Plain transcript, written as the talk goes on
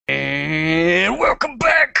welcome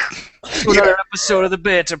back to another episode of the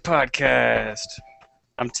Banter podcast.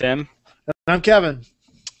 I'm Tim. And I'm Kevin.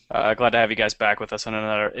 Glad to have you guys back with us on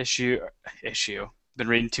another issue. Been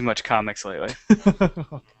reading too much comics lately.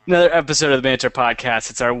 Another episode of the Banter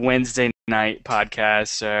podcast. It's our Wednesday night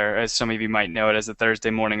podcast, or as some of you might know it as a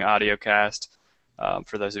Thursday morning audio cast.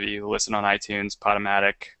 For those of you who listen on iTunes,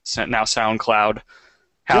 Podomatic, now SoundCloud.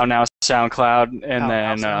 Now SoundCloud,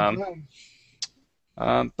 and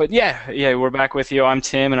but yeah, we're back with you. I'm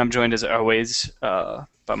Tim, and I'm joined as always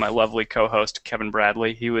by my lovely co-host Kevin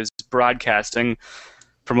Bradley. He was broadcasting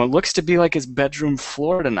from what looks to be like his bedroom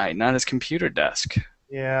floor tonight, not his computer desk.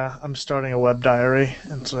 Yeah, I'm starting a web diary,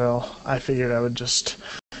 and so I figured I would just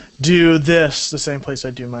do this the same place I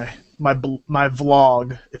do my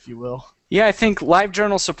vlog, if you will. Yeah, I think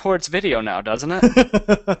LiveJournal supports video now, doesn't it?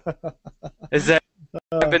 Is that?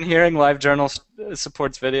 I've been hearing LiveJournal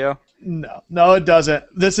supports video. No, it doesn't.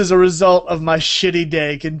 This is a result of my shitty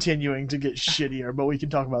day continuing to get shittier, but we can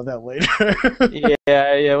talk about that later.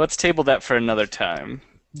 Yeah. Let's table that for another time,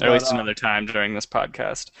 or at least another time during this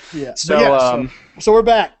podcast. Yeah. So we're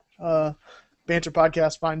back. Banter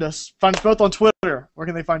podcast. Find us both on Twitter. Where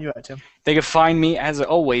can they find you at, Tim? They can find me as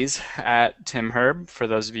always at Tim Herb. For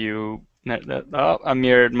those of you, I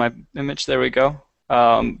mirrored my image. There we go.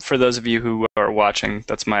 For those of you who are watching,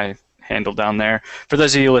 that's my handle down there. For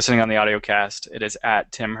those of you listening on the audio cast, it is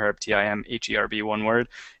at Tim Herb, TimHerb, one word.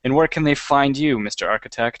 And where can they find you, Mr.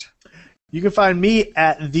 Architect? You can find me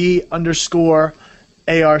at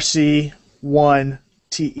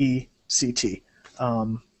 _ARC1TECT.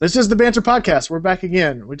 This is the Banter Podcast. We're back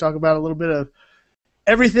again. We talk about a little bit of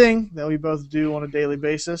everything that we both do on a daily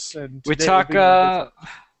basis. And we talk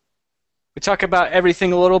about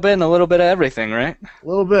everything a little bit and a little bit of everything, right? A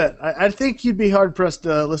little bit. I think you'd be hard-pressed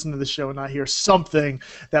to listen to the show and not hear something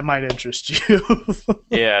that might interest you.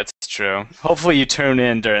 Yeah, it's true. Hopefully you tune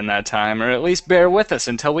in during that time, or at least bear with us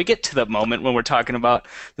until we get to the moment when we're talking about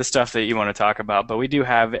the stuff that you want to talk about. But we do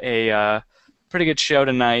have a pretty good show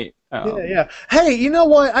tonight. Yeah. Hey, you know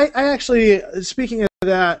what? I actually, speaking of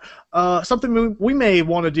that, something we may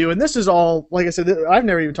want to do, and this is all, like I said, I've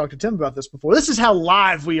never even talked to Tim about this before. This is how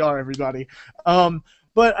live we are, everybody.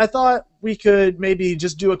 But I thought we could maybe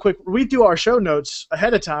just do we do our show notes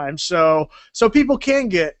ahead of time, so people can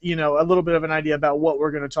get, a little bit of an idea about what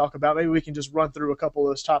we're going to talk about. Maybe we can just run through a couple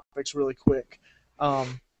of those topics really quick. Do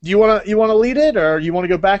you want to lead it, or you want to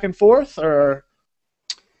go back and forth, or?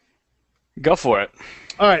 Go for it.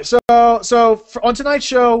 All right, so on tonight's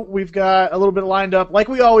show, we've got a little bit lined up, like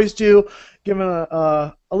we always do, giving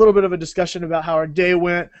a little bit of a discussion about how our day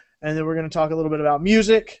went, and then we're going to talk a little bit about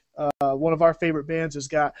music. One of our favorite bands has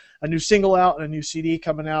got a new single out and a new CD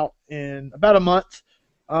coming out in about a month.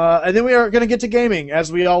 And then we are going to get to gaming,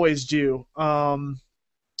 as we always do. A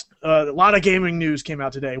lot of gaming news came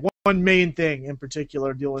out today. One main thing in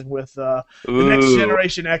particular dealing with the next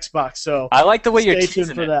generation Xbox. So I like the way you're teasing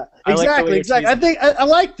teasing for it. that. Exactly. I think I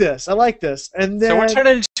like this. And then, so we're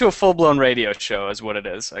turning it into a full-blown radio show, is what it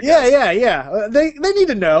is. I guess. Yeah. They need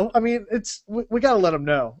to know. I mean, we got to let them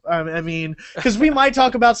know. I mean, because we might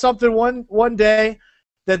talk about something one day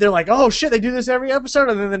that they're like, oh shit, they do this every episode,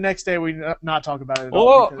 and then the next day we not talk about it at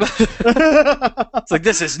all. It's like,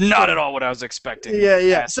 this is not at all what I was expecting.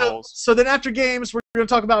 Yeah. So then after games, we're going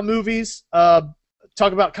to talk about movies. Talk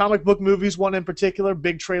about comic book movies. One in particular,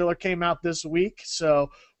 big trailer came out this week,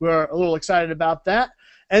 so we're a little excited about that.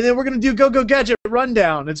 And then we're going to do Go Gadget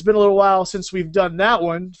Rundown. It's been a little while since we've done that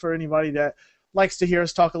one. For anybody that likes to hear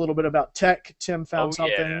us talk a little bit about tech, Tim found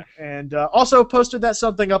something, and also posted that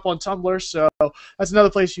something up on Tumblr, so that's another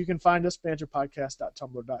place you can find us,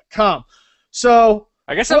 banterpodcast.tumblr.com. So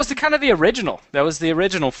I guess that was the original. That was the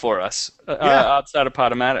original for us, outside of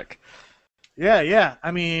Podomatic. Yeah.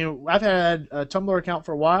 I mean, I've had a Tumblr account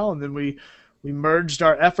for a while, and then we merged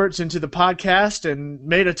our efforts into the podcast and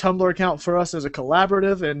made a Tumblr account for us as a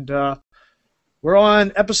collaborative, and we're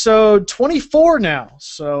on episode 24 now,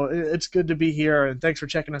 so it's good to be here, and thanks for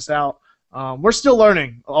checking us out. We're still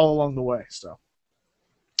learning all along the way, so.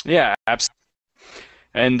 Yeah, absolutely.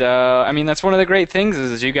 And I mean, that's one of the great things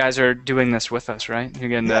is you guys are doing this with us, right? You're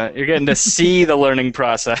getting to see the learning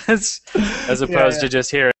process as opposed to just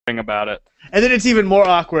hearing about it. And then it's even more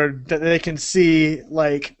awkward that they can see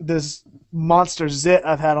like this monster zit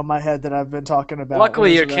I've had on my head that I've been talking about.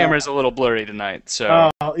 Luckily, your camera's a little blurry tonight,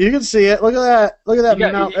 so. Oh, you can see it. Look at that! Look at that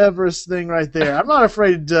Mount Everest thing right there. I'm not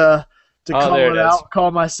afraid to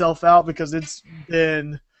call myself out because it's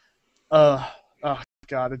been,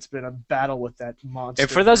 God, it's been a battle with that monster.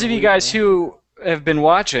 And for those of you guys who have been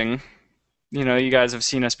watching, you guys have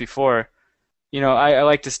seen us before. I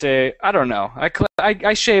like to stay. I don't know.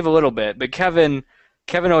 I shave a little bit, but Kevin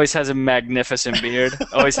always has a magnificent beard.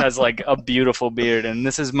 Always has like a beautiful beard, and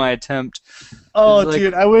this is my attempt. Oh, Like,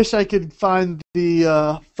 dude, I wish I could find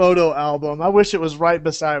the photo album. I wish it was right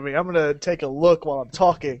beside me. I'm gonna take a look while I'm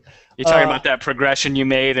talking. you're talking about that progression you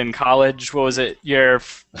made in college. What was it? Your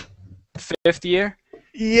fifth year?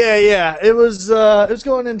 Yeah. It was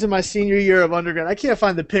going into my senior year of undergrad. I can't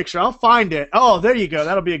find the picture. I'll find it. Oh, there you go.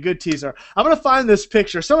 That'll be a good teaser. I'm gonna find this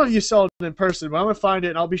picture. Some of you saw it in person, but I'm gonna find it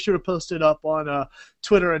and I'll be sure to post it up on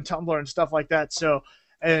Twitter and Tumblr and stuff like that. So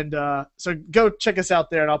go check us out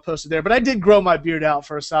there and I'll post it there. But I did grow my beard out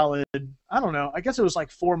for a solid, I don't know, I guess it was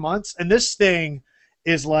like 4 months. And this thing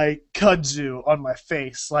is like kudzu on my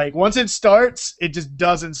face. Like once it starts, it just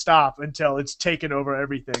doesn't stop until it's taken over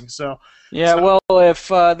everything. Yeah, well, if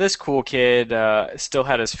this cool kid still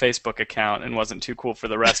had his Facebook account and wasn't too cool for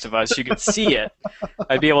the rest of us, you could see it.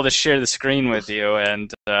 I'd be able to share the screen with you,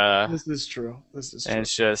 and this is true. And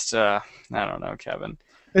it's just, I don't know, Kevin.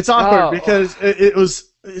 It's awkward because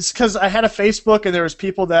it's because I had a Facebook and there was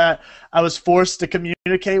people that I was forced to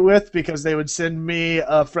communicate with because they would send me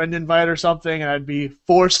a friend invite or something and I'd be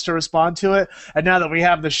forced to respond to it. And now that we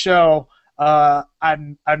have the show,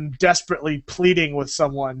 I'm desperately pleading with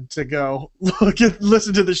someone to go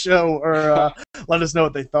listen to the show or let us know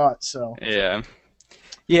what they thought. So yeah,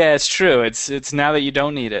 it's true. It's now that you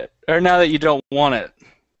don't need it, or now that you don't want it,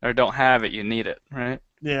 or don't have it, you need it, right?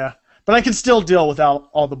 Yeah. But I can still deal without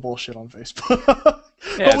all the bullshit on Facebook.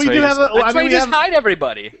 Yeah, but we do have a. That's why you just hide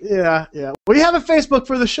everybody. Yeah. We have a Facebook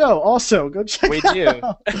for the show. Also, go check. We do.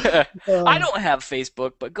 I don't have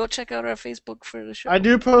Facebook, but go check out our Facebook for the show. I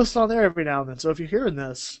do post on there every now and then. So if you're hearing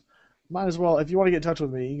this, might as well. If you want to get in touch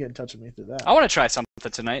with me, you can get in touch with me through that. I want to try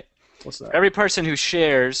something tonight. What's that? Every person who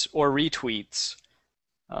shares or retweets.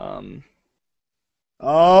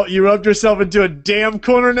 Oh, you roped yourself into a damn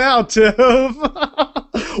corner now, Tim.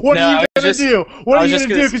 What are you gonna do? What are you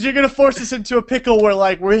gonna do? Because you're gonna force us into a pickle where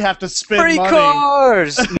like we have to spend free money.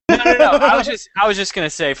 Cars. No. I was just gonna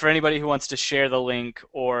say for anybody who wants to share the link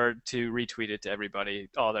or to retweet it to everybody,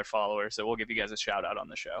 all their followers, so we'll give you guys a shout out on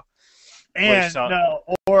the show. And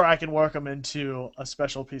or I can work them into a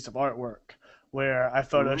special piece of artwork where I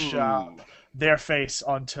Photoshop their face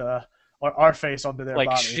onto or our face onto their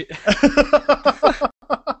body.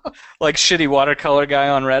 Like shitty watercolor guy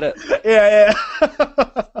on Reddit. Yeah.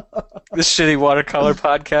 The shitty watercolor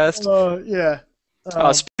podcast. Yeah.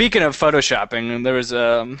 Speaking of photoshopping, there was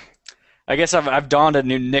I guess I've donned a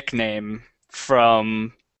new nickname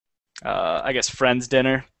from I guess Friends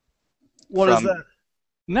Dinner. What is that?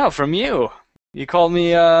 No, from you. You called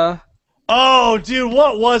me oh, dude,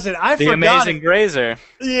 what was it? I forgot. The Amazing Grazer.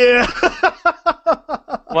 Yeah.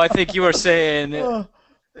 Well, I think you were saying. Well,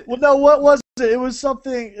 no, what was it? It was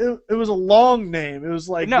something. It was a long name. It was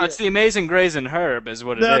like. No, it's the Amazing Grazing Herb, is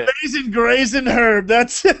what it is. The Amazing Grazing Herb.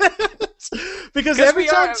 That's it. Because every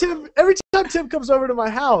time Tim comes over to my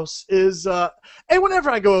house and whenever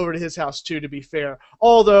I go over to his house too, to be fair.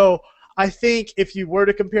 Although I think if you were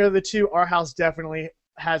to compare the two, our house definitely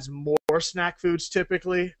has more snack foods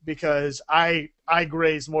typically because I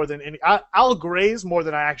graze more than I'll graze more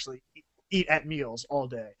than I actually eat at meals all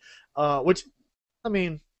day, which I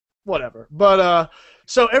mean whatever. But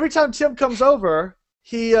so every time Tim comes over,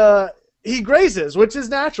 he grazes, which is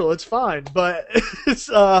natural. It's fine. But it's,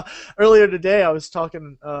 earlier today I was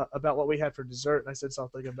talking about what we had for dessert, and I said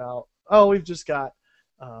something about we've just got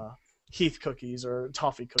Heath cookies or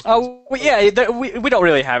toffee cookies. Oh, well, yeah, we don't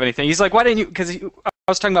really have anything. He's like, why didn't you? Because I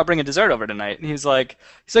was talking about bringing dessert over tonight, and he's like,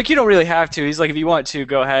 you don't really have to. He's like, if you want to,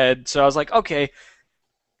 go ahead. So I was like, okay,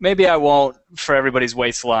 maybe I won't for everybody's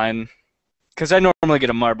waistline, because I normally get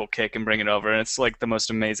a marble cake and bring it over, and it's like the most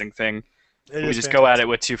amazing thing. We just fantastic. Go at it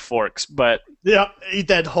with 2 forks, but yeah, eat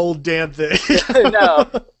that whole damn thing. No,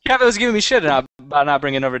 Kevin was giving me shit about not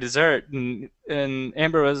bringing over dessert, and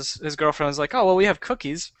Amber his girlfriend was like, oh well, we have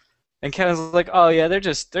cookies. And Kevin's like, oh yeah, they're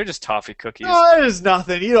just toffee cookies. No, there's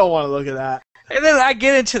nothing. You don't want to look at that. And then I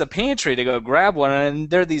get into the pantry to go grab one, and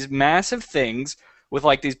there are these massive things with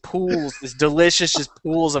like these pools, these delicious just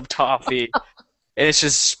pools of toffee. And it's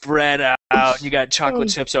just spread out. You got chocolate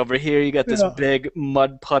chips over here. You got this big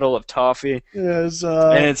mud puddle of toffee. Yes,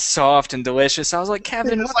 and it's soft and delicious. I was like,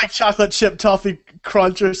 Kevin, it's like chocolate chip toffee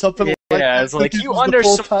crunch or something like that. Yeah, it's like you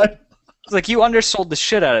undersold. It's like you undersold the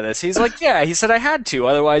shit out of this. He's like, yeah. He said I had to,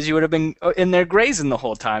 otherwise you would have been in there grazing the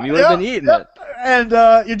whole time. You would have been eating it. And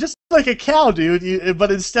you're just like a cow, dude.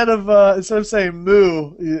 But instead of saying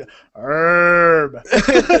moo, herb.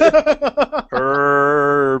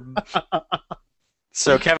 Herb.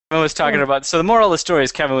 So Kevin was talking about. So the moral of the story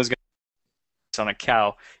is Kevin was going on a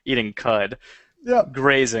cow eating cud, Yep.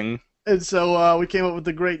 grazing. And so we came up with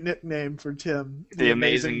the great nickname for Tim, The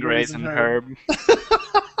amazing grazing herb.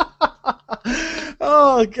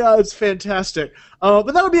 Oh God, it's fantastic.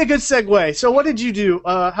 But that would be a good segue. So, what did you do?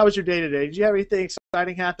 How was your day today? Did you have anything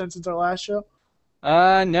exciting happen since our last show?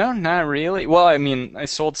 No, not really. Well, I mean, I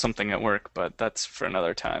sold something at work, but that's for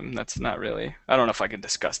another time. That's not really. I don't know if I can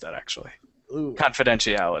discuss that actually. Ooh,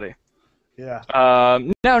 Confidentiality. yeah.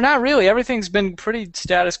 No, not really. Everything's been pretty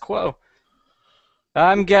status quo.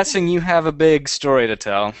 I'm guessing you have a big story to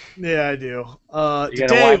tell. Yeah, I do. You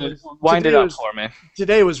gotta wind it up for me.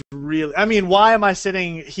 Today was really. I mean, why am I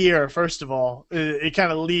sitting here? First of all, it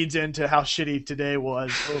kind of leads into how shitty today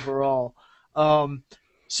was overall.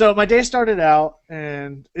 So my day started out,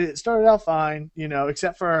 and it started out fine, you know,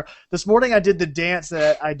 except for this morning I did the dance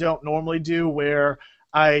that I don't normally do, where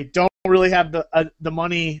I don't really have the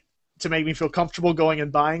money to make me feel comfortable going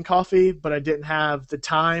and buying coffee, but I didn't have the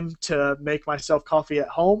time to make myself coffee at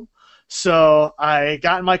home. So I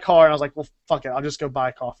got in my car and I was like, well, fuck it, I'll just go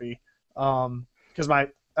buy coffee, because I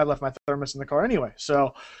left my thermos in the car anyway.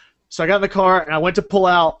 So I got in the car and I went to pull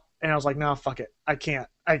out, and I was like, no, fuck it, I can't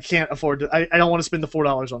afford to. I don't want to spend the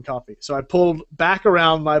 $4 on coffee. So I pulled back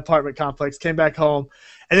around my apartment complex, came back home,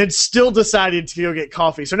 and then still decided to go get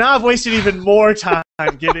coffee. So now I've wasted even more time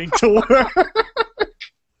getting to work.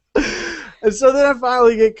 And so then I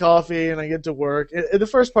finally get coffee and I get to work. The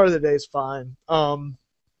first part of the day is fine.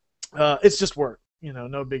 It's just work, you know,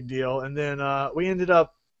 no big deal. And then we ended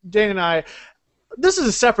up, Dan and I, this is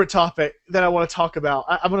a separate topic that I want to talk about.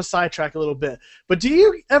 I'm going to sidetrack a little bit. But do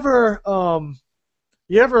you ever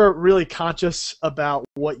really conscious about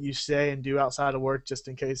what you say and do outside of work, just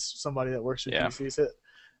in case somebody that works with you sees it?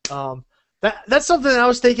 That's something that I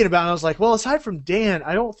was thinking about. And I was like, well, aside from Dan,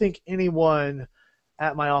 I don't think anyone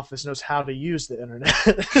at my office knows how to use the internet.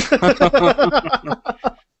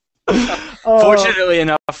 Fortunately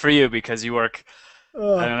enough for you, because you work at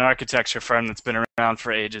an architecture firm that's been around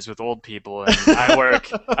for ages with old people, and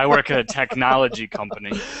I work at a technology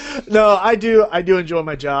company. No, I do enjoy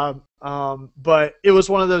my job, but it was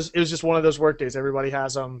just one of those work days. Everybody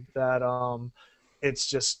has them that it's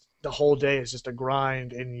just the whole day is just a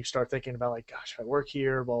grind, and you start thinking about, like, gosh, I work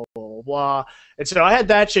here, blah, blah, blah, blah. And so I had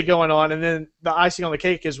that shit going on, and then the icing on the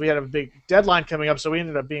cake is we had a big deadline coming up, so we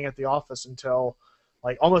ended up being at the office until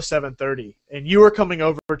like almost 7:30. And you were coming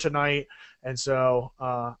over tonight, and so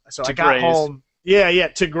I got home. Yeah,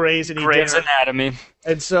 to Grey's and eat dinner. Grey's Anatomy.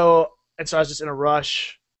 And so I was just in a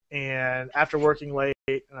rush, and after working late,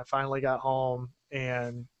 and I finally got home,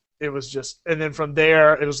 and it was just, and then from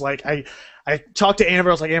there, it was like, I talked to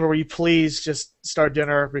Amber. I was like, Amber, will you please just start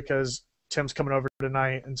dinner, because Tim's coming over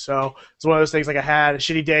tonight. And so it's one of those things, like, I had a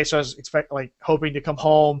shitty day, so I was hoping to come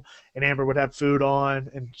home and Amber would have food on.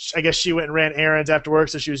 And I guess she went and ran errands after work,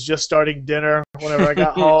 so she was just starting dinner whenever I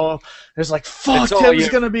got home. It was like, fuck, Tim's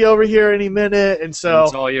going to be over here any minute. And so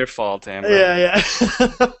it's all your fault, Amber. Yeah.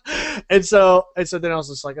 and so then I was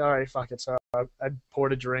just like, all right, fuck it. So I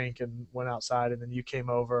poured a drink and went outside, and then you came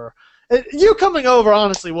over. You coming over,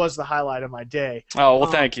 honestly, was the highlight of my day. Oh, well,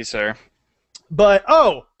 thank you, sir. But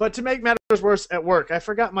to make matters worse, at work, I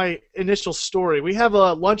forgot my initial story. We have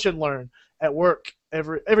a lunch and learn at work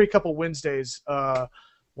every couple Wednesdays.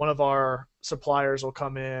 One of our suppliers will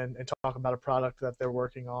come in and talk about a product that they're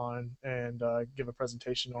working on and give a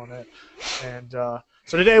presentation on it. And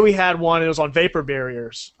so today we had one. It was on vapor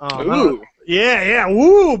barriers. Ooh. Yeah.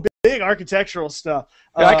 Woo! Big architectural stuff.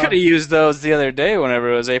 I could have used those the other day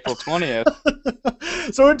whenever it was April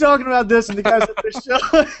 20th. So we're talking about this, and the guys at the show.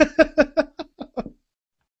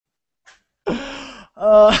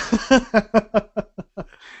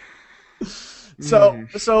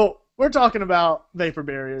 So we're talking about vapor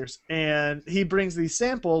barriers, and he brings these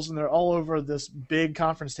samples, and they're all over this big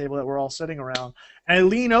conference table that we're all sitting around. And I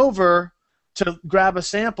lean over to grab a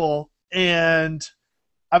sample, and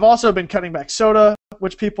I've also been cutting back soda,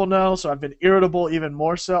 which people know, so I've been irritable even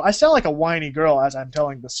more so. I sound like a whiny girl as I'm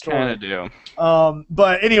telling the story. Kind of do.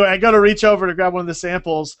 But anyway, I go to reach over to grab one of the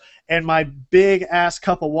samples, and my big-ass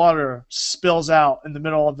cup of water spills out in the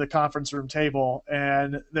middle of the conference room table,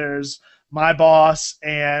 and there's my boss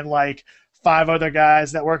and like 5 other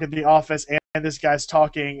guys that work at the office, and this guy's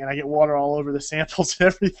talking, and I get water all over the samples and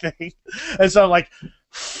everything. And so I'm like,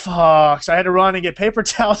 fuck. So I had to run and get paper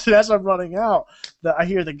towels, and as I'm running out, I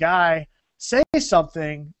hear the guy say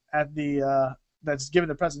something at the that's giving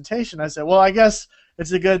the presentation. I said, well, I guess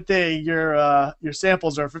it's a good thing your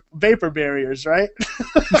samples are vapor barriers, right?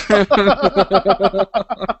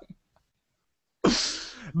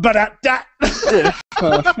 But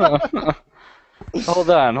Hold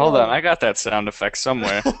on. I got that sound effect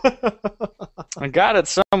somewhere. I got it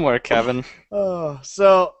somewhere, Kevin.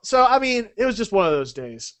 So I mean, it was just one of those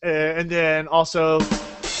days, and then also, and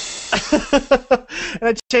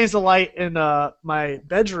I changed the light in my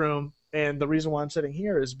bedroom, and the reason why I'm sitting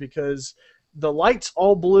here is because the lights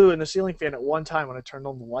all blew in the ceiling fan at one time when I turned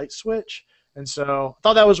on the light switch, and so I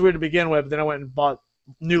thought that was weird to begin with. But then I went and bought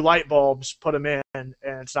new light bulbs, put them in, and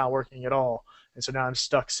it's not working at all. And so now I'm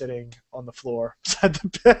stuck sitting on the floor beside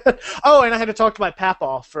the bed. Oh, and I had to talk to my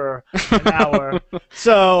papaw for an hour.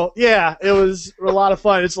 So yeah, it was a lot of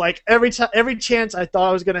fun. It's like every chance I thought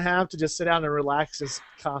I was gonna have to just sit down and relax, just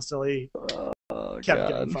constantly kept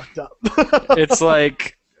getting fucked up. It's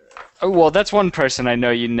like, well, that's one person I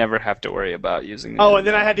know you never have to worry about using. Oh, and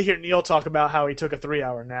then I had to hear Neil talk about how he took a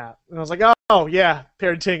 3-hour nap, and I was like, oh yeah,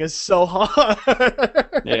 parenting is so hard.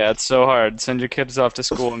 Yeah, it's so hard. Send your kids off to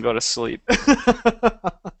school and go to sleep.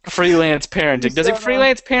 Freelance parenting. Does it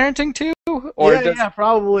freelance parenting too? Or yeah,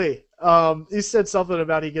 probably. He said something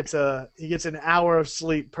about he gets an hour of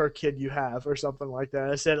sleep per kid you have, or something like that.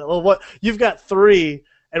 I said, well, what you've got 3,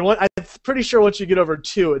 and I'm pretty sure once you get over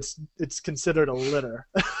 2, it's considered a litter.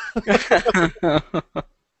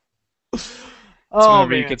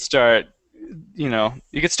 Whenever you could start, you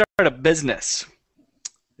could start a business.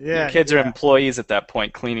 Yeah, your kids are employees at that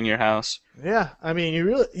point, cleaning your house. Yeah, I mean,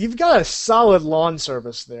 you've got a solid lawn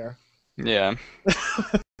service there. Yeah,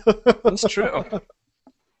 that's true.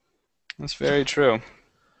 That's very true.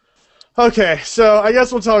 Okay, so I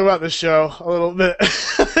guess we'll talk about the show a little bit.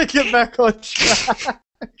 Get back on track.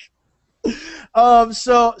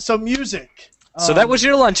 So music. So that was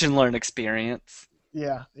your lunch and learn experience.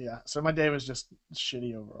 Yeah. So my day was just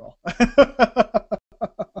shitty overall.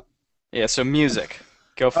 Yeah, so music.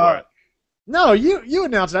 Go for it. No, you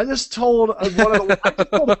announced it. I just told I just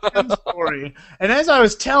told a Tim story, and as I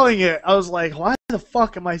was telling it, I was like, "Why the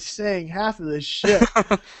fuck am I saying half of this shit?"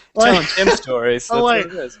 Telling Tim stories. That's what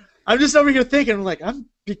it is. I'm just over here thinking, I'm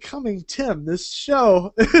becoming Tim. This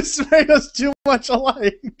show is made us too much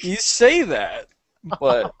alike. You say that,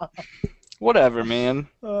 but whatever, man.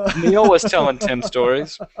 Neil was telling Tim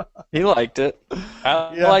stories. He liked it.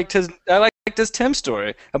 I liked his Tim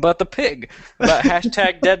story about the pig, about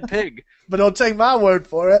 #dead pig. But don't take my word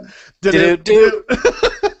for it.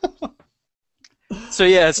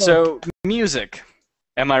 So music.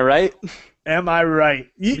 Am I right? Am I right?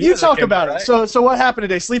 You talk about it. So what happened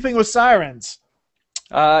today? Sleeping with Sirens.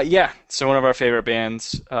 Yeah. So one of our favorite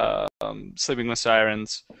bands, Sleeping with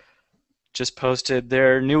Sirens, just posted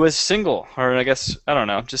their newest single, or I guess, I don't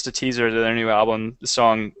know, just a teaser to their new album, the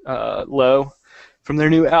song Low, from their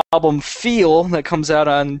new album Feel, that comes out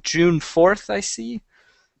on June 4th, I see.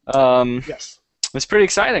 Yes. It's pretty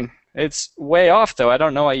exciting. It's way off, though. I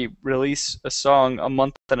don't know why you release a song a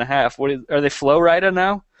month and a half. Are they Flow Rida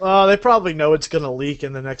now? They probably know it's going to leak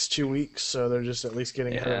in the next 2 weeks, so they're just at least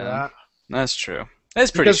getting ahead of that. That's true.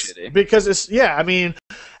 It's pretty shitty. Because I mean,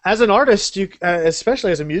 as an artist,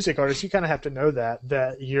 especially as a music artist, you kind of have to know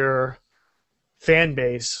that your fan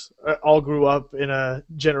base all grew up in a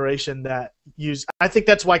generation that I think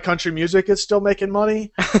that's why country music is still making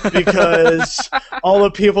money, because all the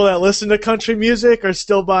people that listen to country music are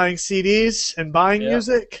still buying CDs and buying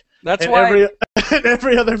music. That's why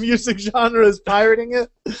every other music genre is pirating it.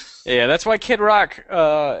 Yeah, that's why Kid Rock,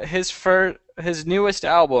 his newest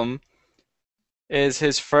album is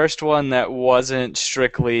his first one that wasn't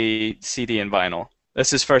strictly CD and vinyl. That's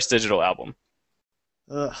his first digital album.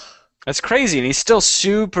 Ugh. That's crazy, and he's still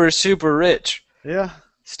super, super rich. Yeah.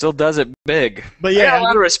 Still does it big. But yeah, I got a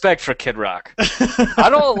lot of respect for Kid Rock. I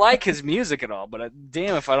don't like his music at all, but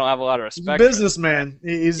damn if I don't have a lot of respect. Businessman.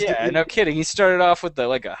 No kidding. He started off with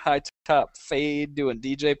a high top fade, doing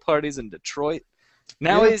DJ parties in Detroit.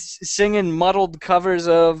 Now he's singing muddled covers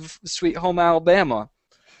of Sweet Home Alabama.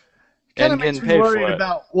 Kind of makes me worried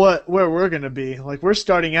about where we're going to be. Like, we're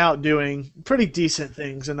starting out doing pretty decent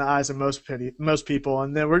things in the eyes of most people,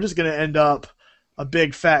 and then we're just going to end up a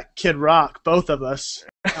big fat Kid Rock, both of us,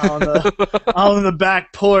 on the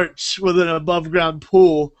back porch with an above-ground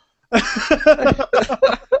pool. That's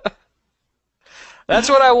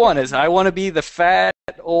what I want. I want to be the fat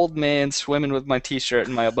old man swimming with my T-shirt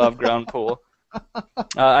in my above-ground pool.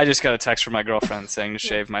 I just got a text from my girlfriend saying to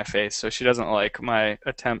shave my face, so she doesn't like my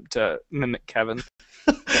attempt to mimic Kevin.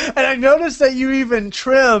 And I noticed that you even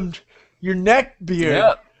trimmed your neck beard.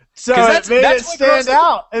 Yep. So it made it stand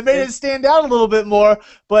out. It made it stand out a little bit more,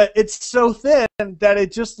 but it's so thin that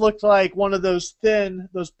it just looked like one of those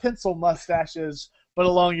pencil mustaches but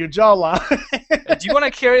along your jawline. Do you want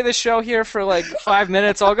to carry the show here for like 5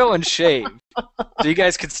 minutes? I'll go and shave. So you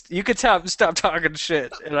guys could stop talking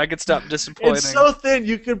shit, and I could stop disappointing. It's so thin,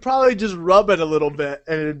 you could probably just rub it a little bit,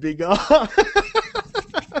 and it'd be gone.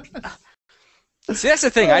 See, that's the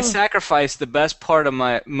thing. I sacrifice the best part of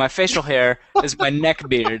my facial hair is my neck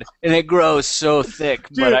beard, and it grows so thick,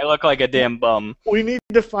 Dude, but I look like a damn bum. We need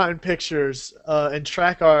to find pictures and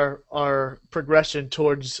track our progression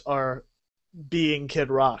towards our being Kid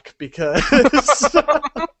Rock, because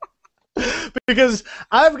because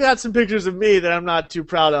I've got some pictures of me that I'm not too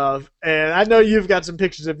proud of, and I know you've got some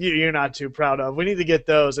pictures of you're not too proud of. We need to get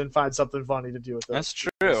those and find something funny to do with those. That's true.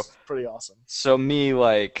 It's pretty awesome. So me,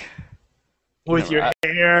 like... With your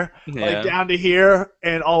hair, like down to here,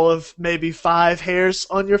 and all of maybe 5 hairs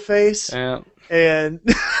on your face. Yeah. And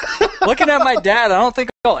looking at my dad, I don't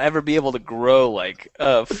think I'll ever be able to grow like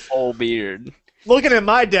a full beard. Looking at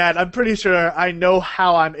my dad, I'm pretty sure I know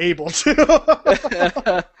how I'm able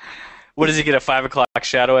to. What, does he get a 5 o'clock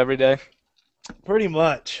shadow every day? Pretty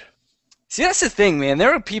much. See, that's the thing, man.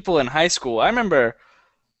 There were people in high school. I remember...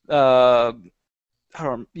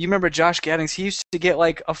 you remember Josh Gaddings? He used to get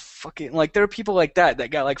like a fucking there were people like that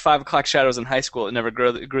got like 5 o'clock shadows in high school and never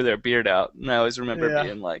grew their beard out. And I always remember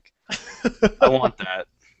being like, I want that.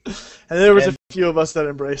 And there was a few of us that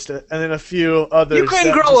embraced it, and then a few others. You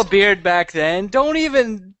couldn't grow a beard back then. Don't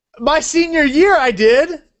even. My senior year, I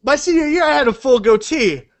did. My senior year, I had a full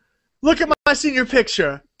goatee. Look at my senior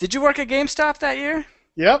picture. Did you work at GameStop that year?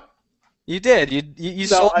 Yep. You did. You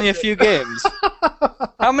sold me a few games.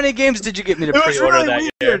 How many games did you get me to pre-order that year?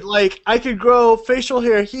 It was really weird. Like, I could grow facial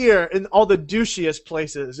hair here in all the douchiest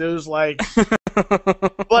places. It was like...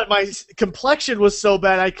 But my complexion was so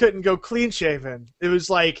bad I couldn't go clean-shaven. It was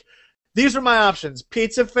like, these are my options.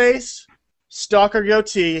 Pizza face, stalker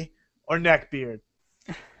goatee, or neck beard.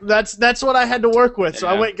 That's what I had to work with, so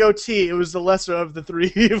I went goatee. It was the lesser of the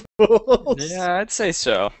 3 evils. Yeah, I'd say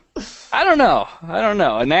so. I don't know.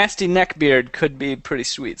 A nasty neck beard could be pretty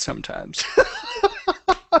sweet sometimes.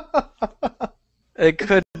 It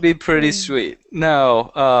could be pretty sweet.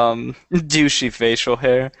 No, douchey facial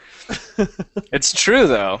hair. It's true,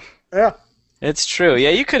 though. Yeah. It's true. Yeah,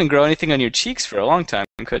 you couldn't grow anything on your cheeks for a long time,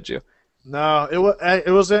 could you? No,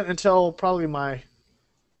 it wasn't until probably my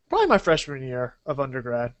freshman year of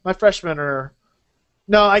undergrad. My freshman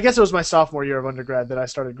no, I guess it was my sophomore year of undergrad that I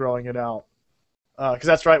started growing it out. Because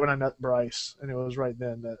that's right when I met Bryce, and it was right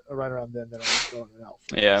around then that I was growing it out.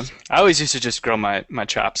 Yeah, I always used to just grow my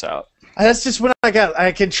chops out. That's just when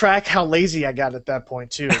I can track how lazy I got at that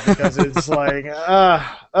point too, because it's like,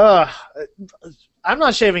 I'm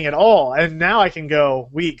not shaving at all, and now I can go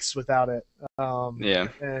weeks without it.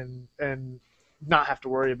 And not have to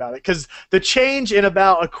worry about it, because the change in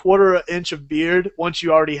about a quarter inch of beard once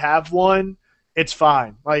you already have one, it's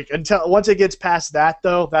fine. Like once it gets past that,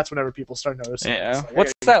 though, that's whenever people start noticing. Yeah. Like,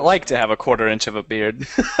 what's that like to have a quarter inch of a beard?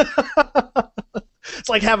 It's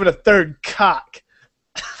like having a third cock.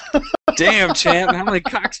 Damn, champ! How many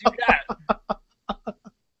cocks you got?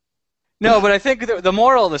 No, but I think the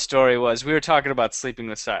moral of the story was we were talking about sleeping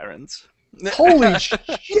with sirens. Holy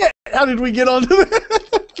shit! How did we get onto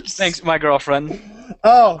that? Thanks, my girlfriend.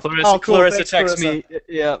 Oh, Clarissa, cool. Clarissa Thanks, texted me.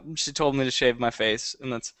 Yeah, she told me to shave my face,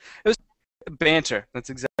 and it was banter. That's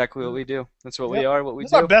exactly what we do. That's what we are. What we do.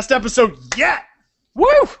 It's our best episode yet. Woo!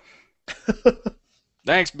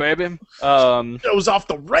 Thanks, baby. It was off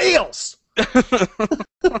the rails.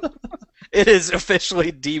 It is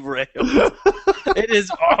officially derailed. It is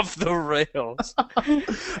off the rails.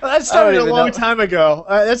 That started a long time ago.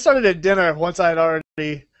 That started at dinner once I had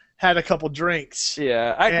already had a couple drinks.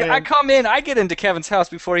 Yeah, I come in, I get into Kevin's house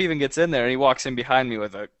before he even gets in there, and he walks in behind me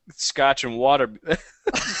with a scotch and water.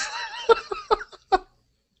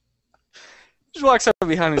 Just walks up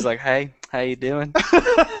behind me, he's like, "Hey, how you doing?"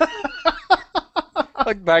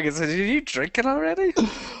 Look back and says, "Are you drinking already?"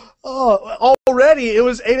 Oh, already? It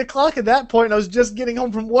was 8 o'clock at that point. I was just getting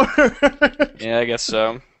home from work. Yeah, I guess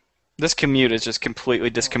so. This commute has just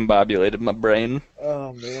completely discombobulated my brain.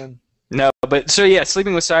 Oh, man. No, but so yeah,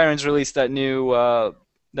 Sleeping with Sirens released that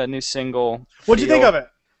new single. What'd you think of it?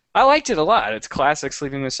 I liked it a lot. It's classic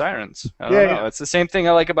Sleeping with Sirens. I don't know. It's the same thing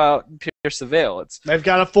I like about Pierce the Veil. They've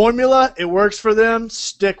got a formula. It works for them.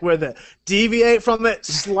 Stick with it. Deviate from it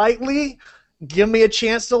slightly. Give me a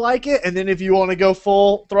chance to like it, and then if you want to go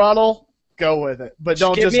full throttle, go with it. But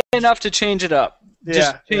don't give me enough to change it up. Yeah,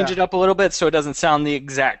 just change it up a little bit so it doesn't sound the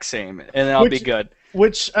exact same, and then I'll be good.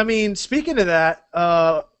 Which, I mean, speaking of that,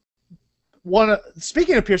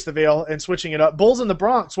 speaking of Pierce the Veil and switching it up, Bulls in the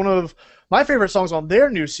Bronx, one of my favorite songs on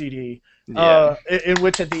their new CD, in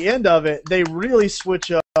which at the end of it, they really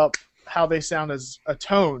switch up how they sound as a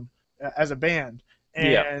tone, as a band.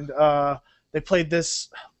 Yeah. And they played this.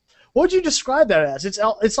 What would you describe that as?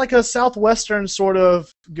 It's like a southwestern sort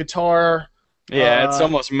of guitar. Yeah, it's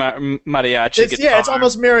almost mariachi guitar. Yeah, it's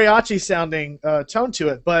almost mariachi sounding tone to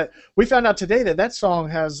it. But we found out today that song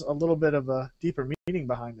has a little bit of a deeper meaning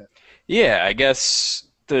behind it. Yeah, I guess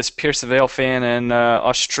this Pierce the Veil fan in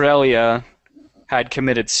Australia had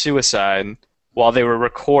committed suicide while they were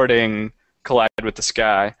recording Collide with the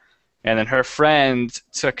Sky. And then her friend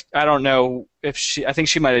took, I don't know if I think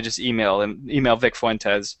she might have just emailed Vic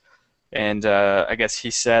Fuentes. And I guess he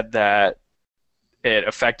said that it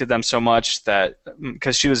affected them so much that,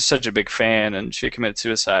 because she was such a big fan and she had committed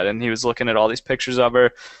suicide, and he was looking at all these pictures of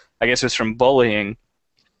her. I guess it was from bullying.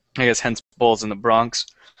 I guess hence Bulls in the Bronx.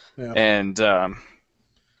 Yeah. And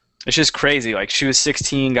it's just crazy. Like, she was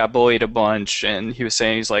 16, got bullied a bunch, and he was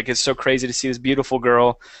saying, he's like, it's so crazy to see this beautiful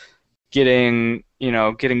girl getting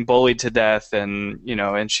bullied to death, and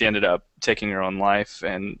she ended up taking her own life.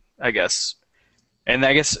 And I guess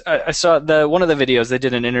I saw one of the videos, they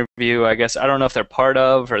did an interview. I guess I don't know if they're part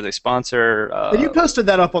of or they sponsor. And you posted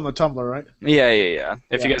that up on the Tumblr, right? Yeah.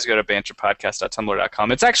 If you guys go to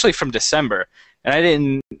banterpodcast.tumblr.com, it's actually from December,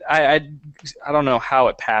 and I don't know how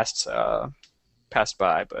it passed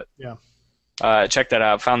by, but yeah, check that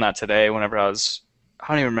out. Found that today. I don't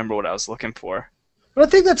even remember what I was looking for. But I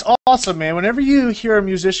think that's awesome, man. Whenever you hear a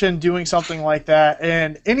musician doing something like that,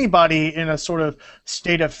 and anybody in a sort of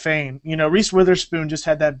state of fame, Reese Witherspoon just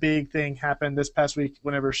had that big thing happen this past week.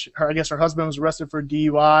 Whenever I guess her husband was arrested for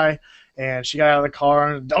DUI, and she got out of the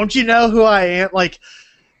car and, don't you know who I am? Like,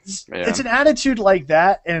 it's an attitude like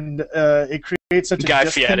that, and it creates such a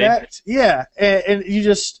disconnect. Yeah, and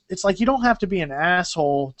it's like you don't have to be an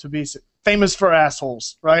asshole to be famous for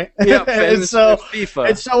assholes, right? Yeah, famous for FIFA.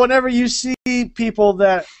 And so whenever you see people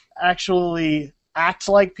that actually act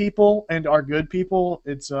like people and are good people,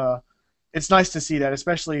 it's nice to see that,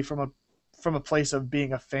 especially from a place of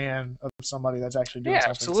being a fan of somebody that's actually doing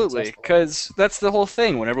something successful. Absolutely, because that's the whole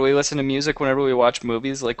thing. Whenever we listen to music, whenever we watch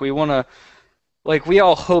movies, like, we want to, like, we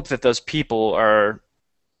all hope that those people are,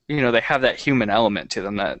 they have that human element to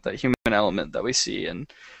them, that human element that we see. And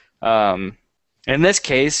in this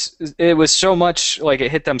case, it was so much, like, it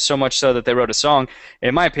hit them so much so that they wrote a song,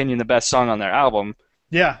 in my opinion, the best song on their album.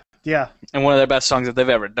 Yeah. And one of their best songs that they've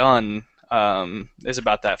ever done is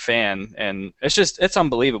about that fan, and it's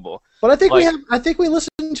unbelievable. But I think we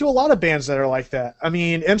listen to a lot of bands that are like that. I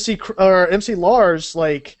mean, MC Lars,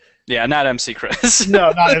 like. Yeah, not MC Chris.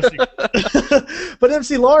 No, not MC. But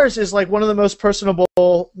MC Lars is like one of the most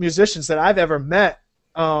personable musicians that I've ever met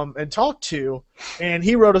and talked to, and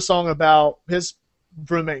he wrote a song about his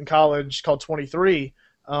roommate in college called 23,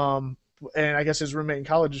 and I guess his roommate in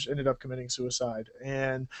college ended up committing suicide.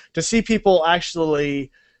 And to see people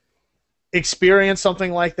actually experience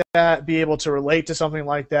something like that, be able to relate to something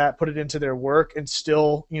like that, put it into their work, and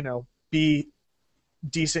still, be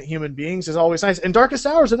decent human beings is always nice. And Darkest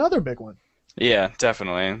Hour is another big one. Yeah,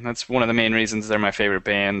 definitely. That's one of the main reasons they're my favorite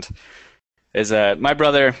band, is that my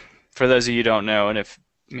brother, for those of you who don't know, and if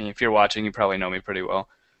you're watching, you probably know me pretty well.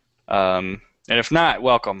 And if not,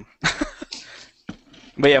 welcome.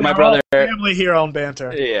 But yeah, my brother... family here on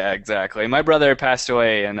Banter. Yeah, exactly. My brother passed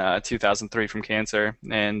away in 2003 from cancer,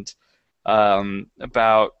 and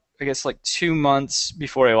about, I guess, like 2 months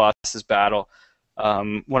before he lost his battle,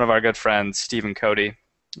 one of our good friends, Stephen Cody,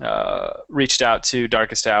 reached out to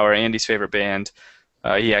Darkest Hour, Andy's favorite band.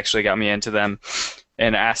 He actually got me into them,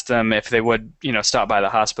 and asked them if they would, stop by the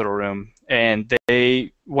hospital room. And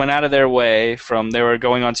they went out of their way they were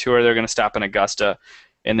going on tour, they were going to stop in Augusta,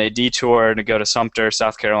 and they detoured to go to Sumter,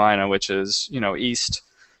 South Carolina, which is, east,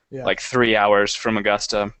 like 3 hours from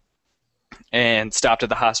Augusta, and stopped at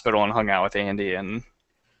the hospital and hung out with Andy. And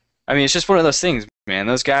I mean, it's just one of those things, man.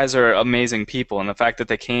 Those guys are amazing people, and the fact that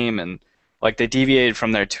they came and, like, they deviated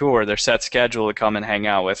from their tour, their set schedule, to come and hang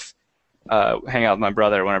out with my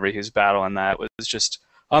brother whenever he was battling that, was just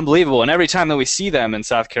unbelievable. And every time that we see them in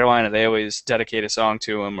South Carolina, they always dedicate a song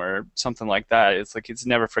to him or something like that. It's like it's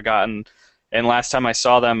never forgotten. And last time I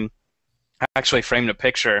saw them, I actually framed a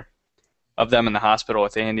picture of them in the hospital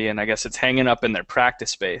with Andy, and I guess it's hanging up in their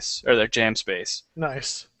practice space, or their jam space.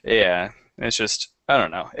 Nice. Yeah, it's just, I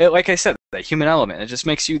don't know. Like I said, that human element, it just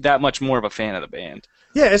makes you that much more of a fan of the band.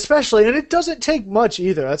 Yeah, especially, and it doesn't take much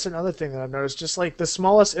either. That's another thing that I've noticed, just like the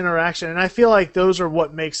smallest interaction, and I feel like those are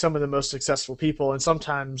what makes some of the most successful people, and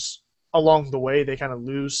sometimes along the way they kind of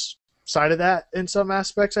lose sight of that in some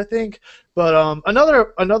aspects, I think. But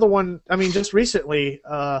another one, I mean, just recently,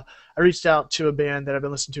 I reached out to a band that I've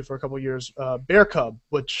been listening to for a couple of years, Bear Cub,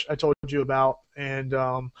 which I told you about, and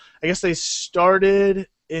I guess they started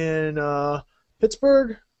in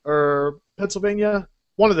Pittsburgh or Pennsylvania,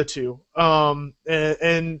 one of the two.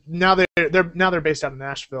 And now they're based out of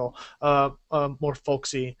Nashville, a more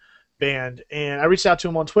folksy band. And I reached out to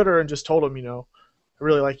them on Twitter and just told them, I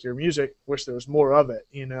really like your music. Wish there was more of it,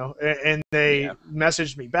 And they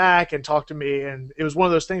messaged me back and talked to me, and it was one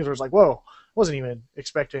of those things where it's like, whoa, I wasn't even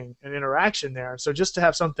expecting an interaction there. So just to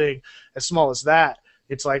have something as small as that,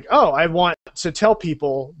 it's like, oh, I want to tell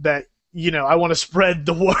people that, I want to spread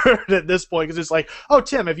the word at this point, because it's like, oh,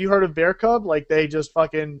 Tim, have you heard of Bear Cub? Like, they just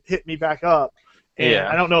fucking hit me back up. And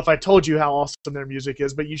I don't know if I told you how awesome their music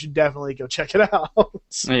is, but you should definitely go check it out.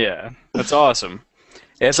 Yeah, that's awesome.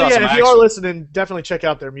 It's so awesome. Yeah, if you are listening, definitely check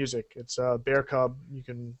out their music. It's Bear Cub. You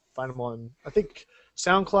can find them on, I think,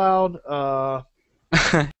 SoundCloud.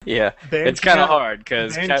 Yeah, it's kind of hard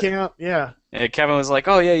because Bandcamp. Yeah. Kevin was like,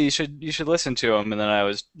 "Oh yeah, you should listen to him," and then I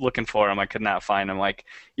was looking for him. I could not find him. Like,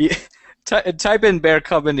 type in Bear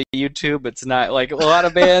Cub into YouTube. It's not like a lot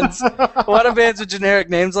of bands. A lot of bands with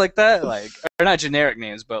generic names like that, or not generic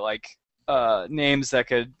names, but names that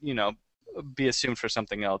could be assumed for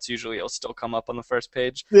something else. Usually it'll still come up on the first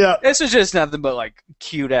page. Yeah. This is just nothing but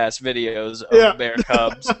cute ass videos of bear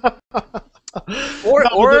cubs.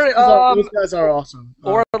 Those guys are awesome.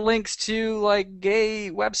 Or links to gay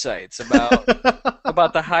websites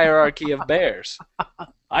about the hierarchy of bears.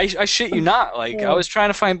 I shit you not. I was trying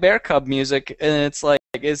to find bear cub music, and it's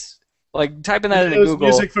typing that into Google.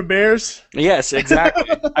 Music for bears? Yes, exactly.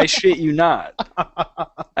 I shit you not.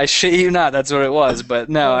 I shit you not. That's what it was. But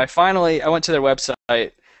no, I went to their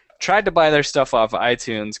website, tried to buy their stuff off of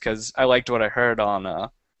iTunes because I liked what I heard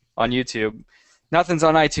on YouTube. Nothing's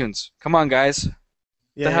on iTunes. Come on, guys.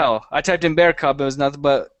 Yeah, the hell? I typed in Bear Cub. It was nothing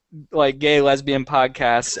but gay lesbian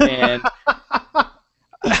podcasts and.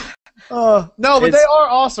 No, but they are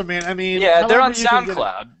awesome, man. I mean, yeah, they're on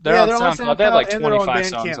SoundCloud. They're on SoundCloud. They have 25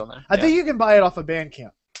 songs on there. I think you can buy it off of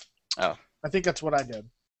Bandcamp. Oh. I think that's what I did.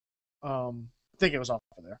 I think it was off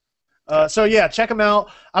of there. So yeah, check them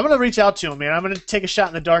out. I'm gonna reach out to them, man. I'm gonna take a shot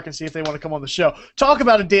in the dark and see if they want to come on the show. Talk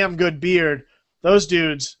about a damn good beard. Those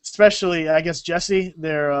dudes, especially I guess Jesse,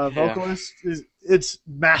 their vocalist, it's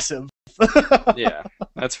massive. Yeah,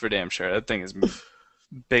 that's for damn sure. That thing is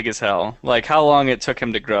big as hell. How long it took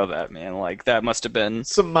him to grow that, man. That must have been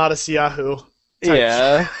some modest Yahoo.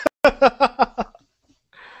 Yeah.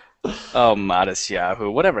 Oh, modest Yahoo.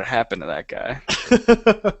 Whatever happened to that guy?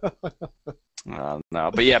 No,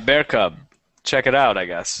 but yeah, Bear Cub. Check it out, I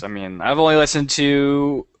guess. I mean, I've only listened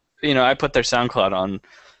to, I put their SoundCloud on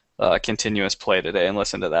continuous play today and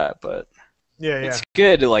listened to that, but it's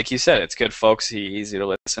good. Like you said, it's good, folksy, easy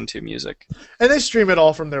to listen to music. And they stream it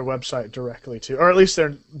all from their website directly too, or at least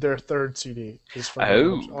their third CD is from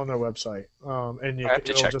on their website. And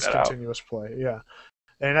it'll just continuous play. Yeah,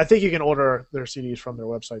 and I think you can order their CDs from their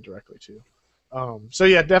website directly too. So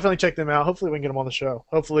yeah, definitely check them out. Hopefully we can get them on the show.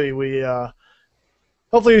 Hopefully we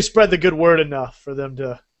spread the good word enough for them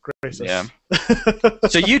to grace us. Yeah.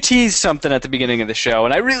 So you teased something at the beginning of the show,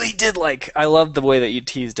 and I really did I loved the way that you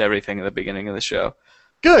teased everything at the beginning of the show.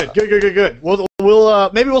 Good.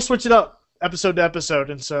 We'll maybe we'll switch it up episode to episode,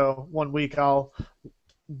 and so one week I'll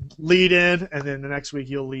lead in, and then the next week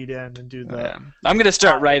you'll lead in and do the. Yeah. I'm gonna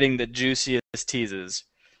start writing the juiciest teases.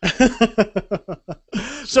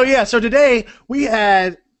 So today we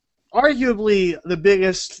had arguably the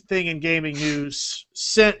biggest thing in gaming news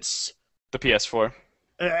since the PS4.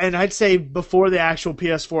 And I'd say before the actual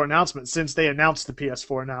PS4 announcement, since they announced the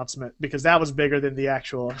PS4 announcement, because that was bigger than the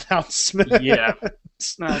actual announcement. Yeah.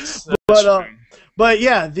 But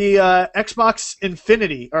yeah, the Xbox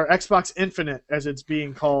Infinity, or Xbox Infinite, as it's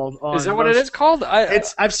being called. Is that what it is called?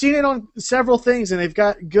 I've seen it on several things, and they've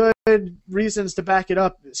got good reasons to back it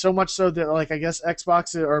up. So much so that, I guess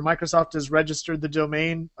Xbox or Microsoft has registered the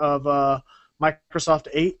domain of Microsoft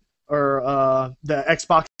 8. Or the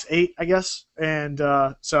Xbox 8, I guess. And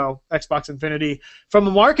so Xbox Infinity, from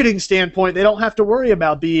a marketing standpoint, they don't have to worry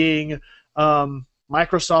about being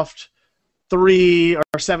Microsoft 3 or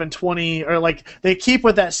 720, or they keep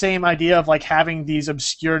with that same idea of having these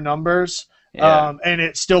obscure numbers, and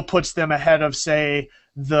it still puts them ahead of, say,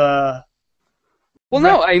 the. Well,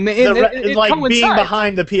 no, I mean, it coincides. Being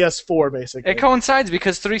behind the PS4, basically. It coincides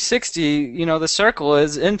because 360, the circle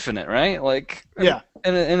is infinite, right? Yeah.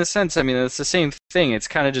 In a sense, I mean, it's the same thing. It's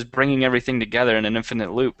kind of just bringing everything together in an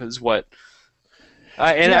infinite loop is what...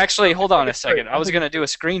 Actually, hold on a second. I was going to do a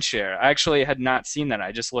screen share. I actually had not seen that.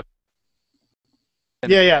 I just looked...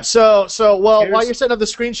 Yeah. So while you're setting up the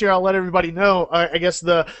screen share, I'll let everybody know, I guess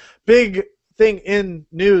the big thing in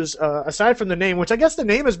news, aside from the name, which I guess the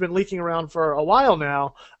name has been leaking around for a while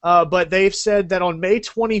now, but they've said that on May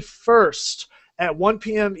 21st, at 1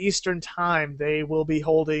 p.m. Eastern time, they will be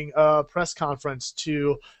holding a press conference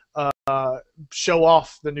to show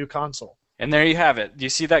off the new console. And there you have it. Do you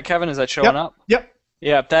see that, Kevin? Is that showing Yep. up? Yep.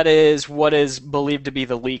 Yeah, that is what is believed to be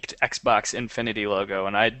the leaked Xbox Infinity logo,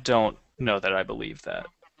 and I don't know that I believe that.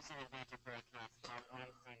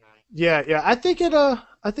 Yeah. I think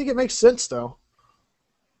it makes sense though.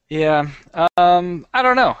 Yeah, I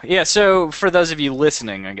don't know. Yeah, so for those of you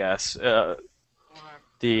listening, I guess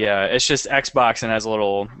it's just Xbox and has a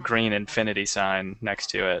little green Infinity sign next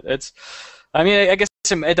to it. I guess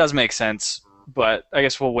it does make sense, but I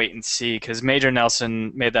guess we'll wait and see because Major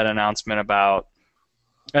Nelson made that announcement about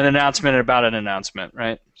an announcement,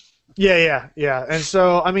 right? Yeah. And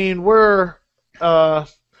so I mean I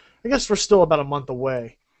guess we're still about a month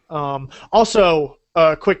away. Also,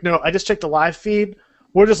 quick note: I just checked the live feed.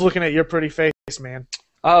 We're just looking at your pretty face, man.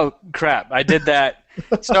 Oh crap! I did that.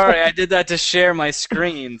 Sorry, I did that to share my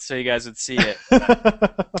screen so you guys would see it.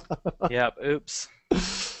 Yep. Oops.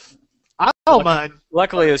 I don't mind.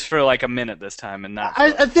 Luckily, it was for like a minute this time, and not.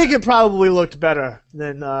 I think it probably looked better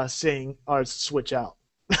than seeing ours switch out.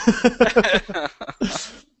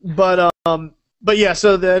 But yeah,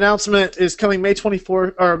 so the announcement is coming May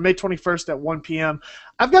 24th or May 21st at 1 p.m.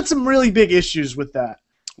 I've got some really big issues with that.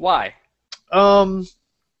 Why? Just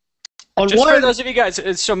for those of you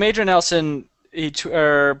guys, so Major Nelson put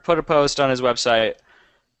a post on his website.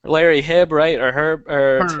 Larry Hibb, right, or Herb,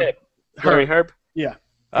 or Tip? Larry Herb. Yeah.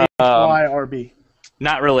 HYRB.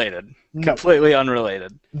 Not related. No. Completely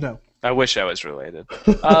unrelated. No. I wish I was related.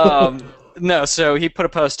 No, so he put a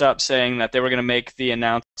post up saying that they were going to make the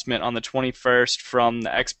announcement on the 21st from the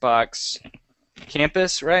Xbox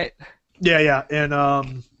campus, right? Yeah,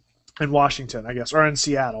 in Washington, I guess, or in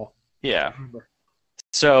Seattle. Yeah.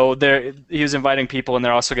 So he was inviting people, and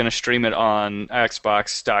they're also going to stream it on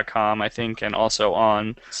Xbox.com, I think, and also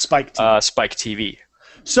on Spike TV. Spike TV.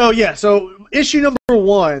 So issue number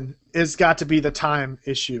one has got to be the time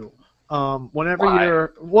issue. Why?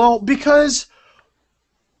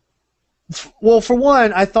 For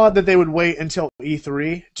one, I thought that they would wait until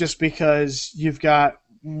E3 just because you've got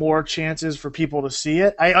more chances for people to see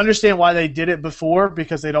it. I understand why they did it before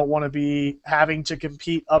because they don't want to be having to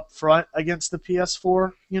compete up front against the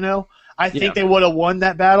PS4, I think they would have won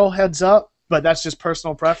that battle heads up, but that's just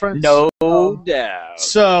personal preference. No doubt.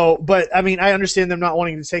 So, but I mean, I understand them not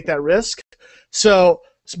wanting to take that risk. So,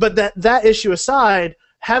 but that issue aside,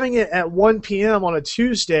 having it at 1 p.m. on a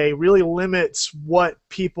Tuesday really limits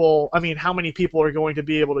how many people are going to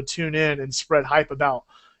be able to tune in and spread hype about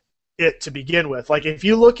it to begin with. Like, if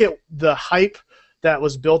you look at the hype that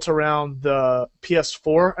was built around the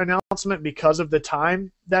PS4 announcement because of the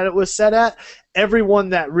time that it was set at, everyone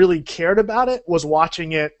that really cared about it was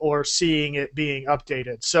watching it or seeing it being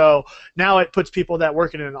updated. So now it puts people that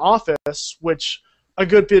work in an office, which a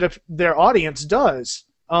good bit of their audience does.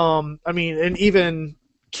 And even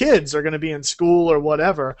kids are going to be in school or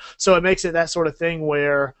whatever. So it makes it that sort of thing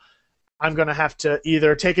where I'm going to have to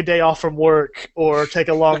either take a day off from work or take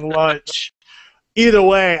a long lunch. Either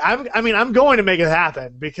way, I'm going to make it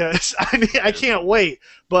happen because I can't wait.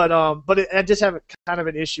 But I just have kind of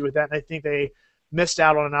an issue with that, and I think they missed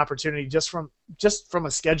out on an opportunity just from a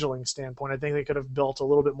scheduling standpoint. I think they could have built a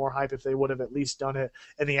little bit more hype if they would have at least done it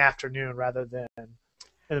in the afternoon rather than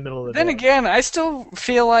in the middle of the day. Then again, I still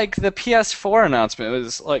feel like the PS4 announcement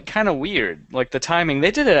was like kind of weird. Like the timing,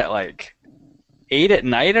 they did it at like 8 at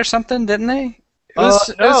night or something, didn't they?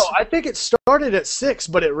 I think it started at 6,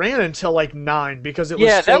 but it ran until like 9 because it was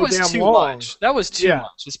so that was damn too long. much. That was too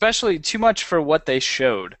much, especially too much for what they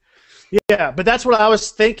showed. Yeah, but that's what I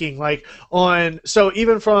was thinking. So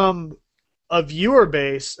even from a viewer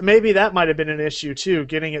base, maybe that might have been an issue too.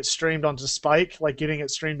 Getting it streamed onto Spike, like getting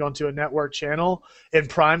it streamed onto a network channel in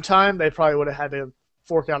prime time, they probably would have had to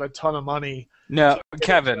fork out a ton of money. No,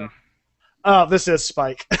 Kevin. Oh, this is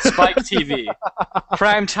Spike. Spike TV.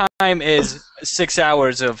 Prime time is 6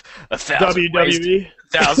 hours of 1,000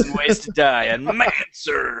 ways to die and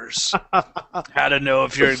Mansers. How to know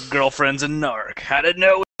if your girlfriend's a narc. How to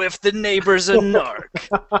know if the neighbor's a narc.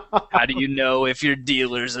 How do you know if your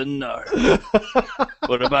dealer's a narc?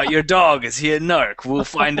 What about your dog? Is he a narc? We'll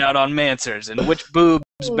find out on Mansers. And which boobs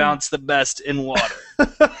bounce the best in water?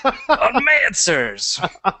 On Mansers.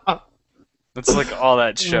 That's like all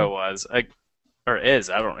that show was. I don't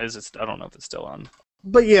know if it's still on.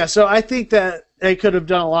 But yeah, so I think that they could have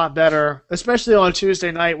done a lot better, especially on a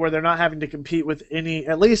Tuesday night where they're not having to compete with any,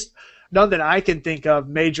 at least none that I can think of,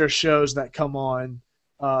 major shows that come on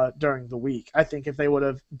during the week. I think if they would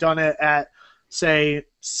have done it at, say,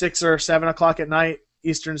 6 or 7 o'clock at night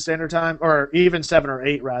Eastern Standard Time, or even 7 or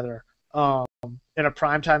 8 rather, um, in a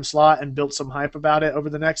primetime slot and built some hype about it over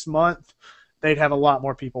the next month, they'd have a lot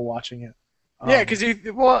more people watching it. Yeah, because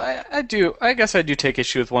I do. I guess I do take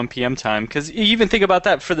issue with 1 p.m. time because you even think about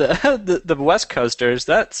that for the the West Coasters.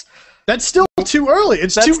 That's still too early.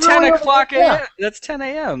 It's too 10 early. o'clock a.m. That's 10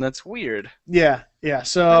 a.m. That's weird. Yeah.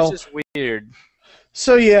 That's So just weird.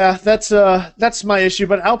 yeah, that's my issue.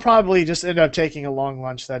 But I'll probably just end up taking a long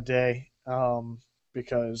lunch that day,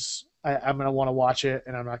 because I'm gonna want to watch it,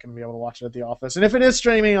 and I'm not gonna be able to watch it at the office. And if it is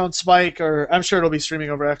streaming on Spike, or I'm sure it'll be streaming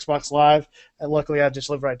over Xbox Live. And luckily, I just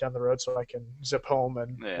live right down the road, so I can zip home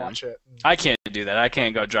and watch it. I can't do that. I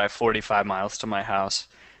can't go drive 45 miles to my house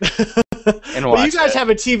and Well, watch you guys it. have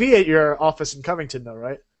a TV at your office in Covington, though,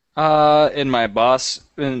 right? In my boss,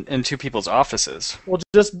 in two people's offices. Well,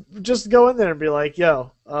 just go in there and be like,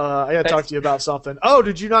 "Yo, I gotta talk to you about something." Oh,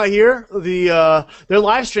 did you not hear they're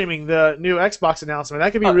live streaming the new Xbox announcement?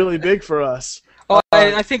 That could be really big for us. Oh,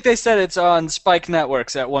 I think they said it's on Spike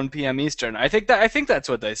Networks at 1 p.m. Eastern. I think that's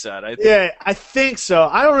what they said. Yeah, I think so.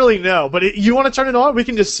 I don't really know, but you want to turn it on? We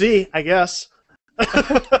can just see, I guess.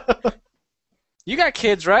 You got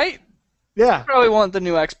kids, right? Yeah. You probably want the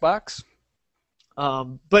new Xbox.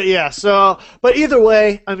 But yeah, but either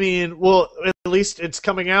way, I mean, at least it's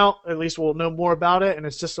coming out. At least we'll know more about it, and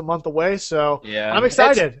it's just a month away. So yeah, I'm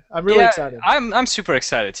excited. I'm really excited. I'm super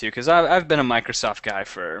excited too because I've been a Microsoft guy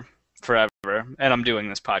for forever, and I'm doing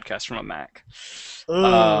this podcast from a Mac.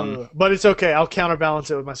 But it's okay. I'll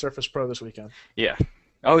counterbalance it with my Surface Pro this weekend. Yeah.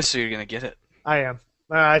 Oh, so you're gonna get it? I am.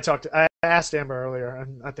 I asked Amber earlier,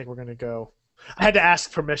 and I think we're gonna go. I had to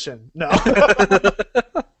ask permission. No.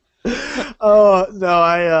 Oh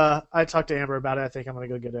no! I talked to Amber about it. I think I'm gonna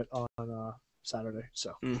go get it on Saturday.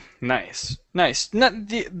 So nice.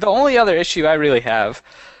 The only other issue I really have,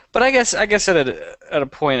 but I guess at a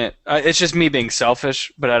point it's just me being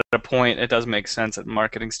selfish. But at a point, it does make sense at a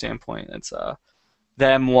marketing standpoint. It's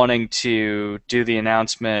them wanting to do the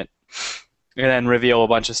announcement and then reveal a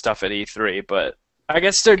bunch of stuff at E3. But I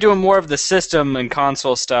guess they're doing more of the system and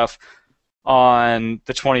console stuff on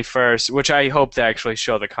the 21st, which I hope they actually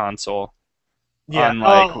show the console.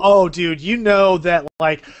 Yeah. Dude, you know that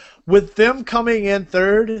with them coming in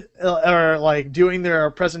third or doing their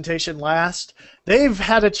presentation last, they've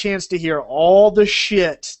had a chance to hear all the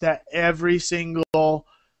shit that every single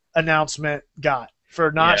announcement got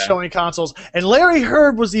for not showing consoles. And Larry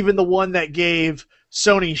Hurd was even the one that gave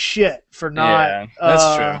Sony shit for not. Yeah,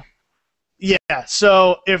 that's true. Yeah.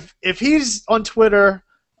 So if he's on Twitter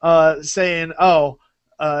saying,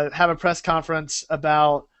 have a press conference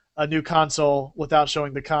about a new console without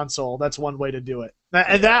showing the console, that's one way to do it.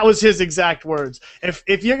 And that was his exact words.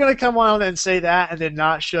 If you're going to come on and say that and then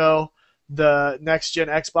not show the next gen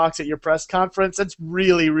Xbox at your press conference, that's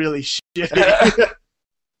really, really shitty.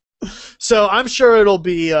 So I'm sure it'll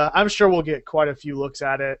be. I'm sure we'll get quite a few looks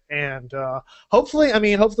at it, and hopefully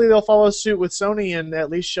they'll follow suit with Sony and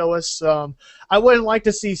at least show us. I wouldn't like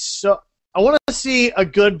to see I want to see a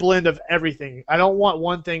good blend of everything. I don't want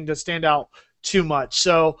one thing to stand out too much.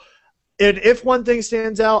 So, if one thing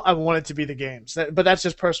stands out, I want it to be the games. But that's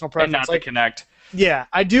just personal preference. And not the Kinect. Yeah,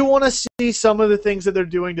 I do want to see some of the things that they're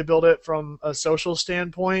doing to build it from a social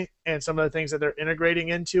standpoint, and some of the things that they're integrating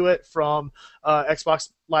into it from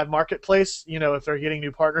Xbox Live Marketplace. If they're getting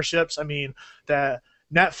new partnerships. I mean, the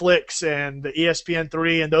Netflix and the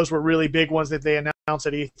ESPN3, and those were really big ones that they announced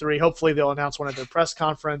at E3. Hopefully they'll announce one at their press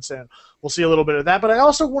conference, and we'll see a little bit of that. But I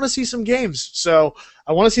also want to see some games. So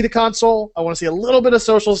I want to see the console. I want to see a little bit of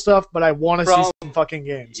social stuff, but I want to see some fucking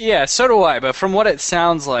games. Yeah, so do I. But from what it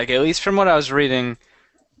sounds like, at least from what I was reading,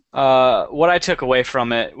 what I took away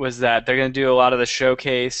from it was that they're going to do a lot of the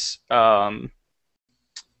showcase,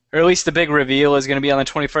 or at least the big reveal is going to be on the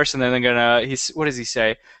 21st, and then they're going to, what does he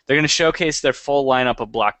say? They're going to showcase their full lineup of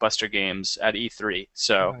blockbuster games at E3.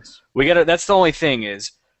 So nice. That's the only thing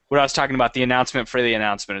is what I was talking about, the announcement for the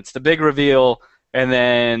announcement. It's the big reveal, and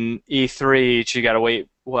then E3, which you got to wait,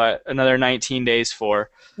 another 19 days for.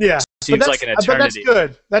 Yeah. Seems like an eternity. But that's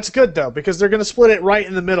good. That's good, though, because they're going to split it right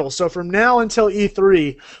in the middle. So from now until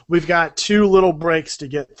E3, we've got 2 little breaks to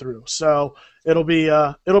get through. So it'll be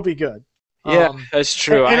good. Yeah, that's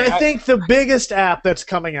true. And I think the biggest app that's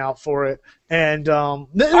coming out for it, and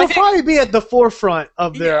it'll probably be at the forefront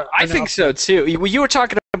of their. I think so too. You were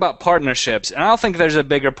talking about partnerships, and I don't think there's a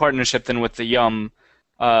bigger partnership than with the Yum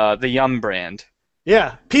brand.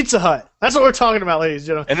 Yeah, Pizza Hut. That's what we're talking about, ladies and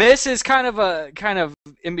gentlemen. And this is kind of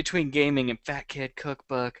in between gaming and Fat Kid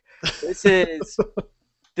Cookbook.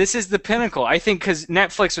 This is the pinnacle, I think, because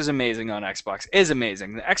Netflix was amazing on Xbox. Is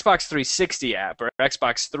amazing. The Xbox 360 app or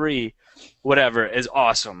Xbox 3, whatever, is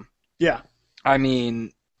awesome. Yeah. I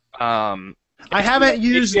mean, I haven't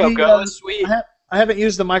used HBO Go is sweet. I haven't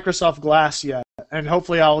used the Microsoft Glass yet, and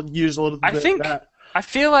hopefully I'll use a little bit of that. I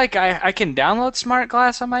feel like I can download Smart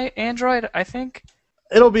Glass on my Android, I think.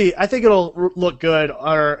 I think it'll look good,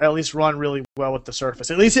 or at least run really well with the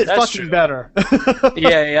Surface. At least it's fucking better.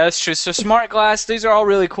 yeah, that's true. So Smart Glass, these are all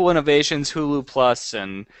really cool innovations. Hulu Plus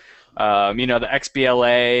and the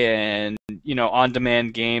XBLA and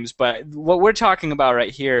on-demand games. But what we're talking about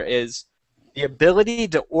right here is the ability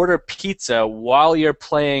to order pizza while you're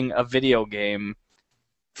playing a video game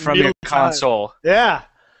from your console. Yeah,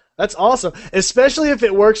 that's awesome. Especially if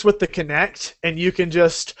it works with the Kinect and you can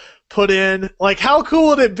just put in, like, how cool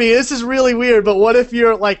would it be? This is really weird, but what if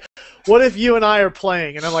you and I are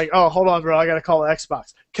playing and I'm like, oh, hold on, bro, I gotta call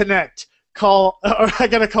Xbox. Kinect, or I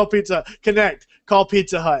gotta call Pizza. Kinect, call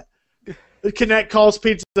Pizza Hut. Kinect calls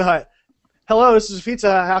Pizza Hut. Hello, this is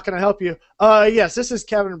Pizza Hut. How can I help you? Yes, this is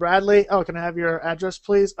Kevin Bradley. Oh, can I have your address,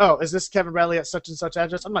 please? Oh, is this Kevin Bradley at such and such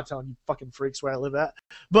address? I'm not telling you fucking freaks where I live at.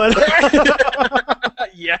 But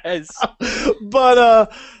yes. But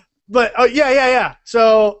oh yeah.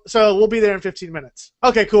 So we'll be there in 15 minutes.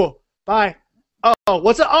 Okay, cool. Bye. Oh,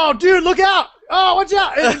 what's up? Oh, dude, look out! Oh, watch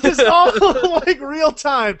out! It's just all like real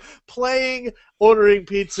time playing, ordering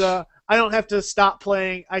pizza. I don't have to stop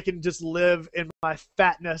playing. I can just live in my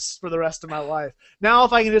fatness for the rest of my life. Now,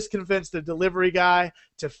 if I can just convince the delivery guy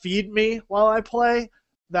to feed me while I play,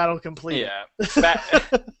 that'll complete it. Yeah.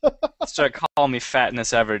 Start calling me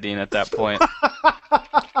Fatness Everdeen at that point.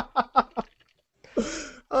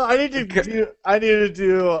 I need to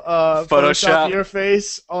do Photoshop your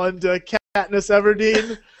face onto Katniss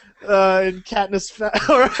Everdeen and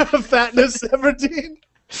Fatness Everdeen.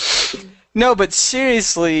 No, but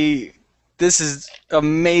seriously, this is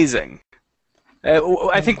amazing.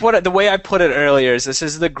 I think the way I put it earlier is this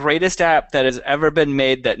is the greatest app that has ever been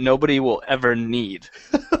made that nobody will ever need.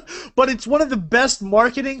 But it's one of the best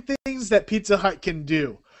marketing things that Pizza Hut can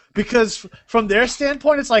do. Because from their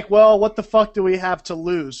standpoint, it's like, well, what the fuck do we have to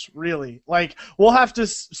lose, really? Like, we'll have to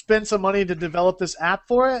spend some money to develop this app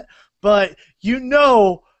for it, but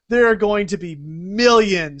there are going to be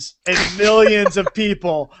millions and millions of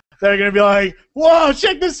people that are going to be like, whoa,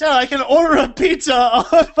 check this out. I can order a pizza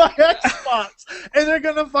on my Xbox. And they're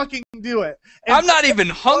going to fucking do it. And I'm not even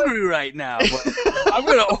hungry right now, but I'm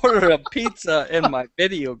going to order a pizza in my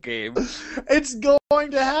video game. It's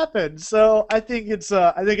going to happen. So I think it's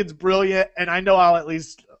brilliant, and I know I'll at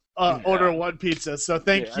least order one pizza. So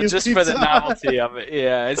thank you, just Pizza for the novelty of it.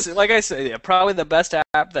 Yeah, it's like I said, probably the best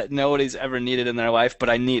app that nobody's ever needed in their life, but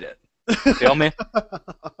I need it. Feel me?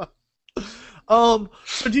 So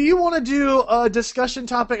do you want to do a discussion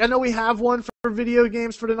topic? I know we have one for video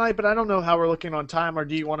games for tonight, but I don't know how we're looking on time, or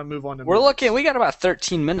do you want to move on to movies? We got about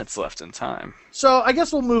 13 minutes left in time. So I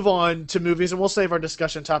guess we'll move on to movies, and we'll save our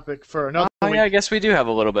discussion topic for another week. Yeah, I guess we do have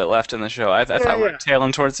a little bit left in the show. I thought we were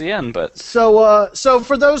tailing towards the end, but... So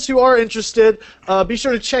for those who are interested, be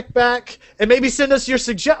sure to check back and maybe send us your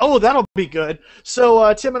Oh, that'll be good.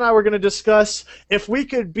 So Tim and I were going to discuss if we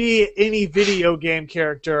could be any video game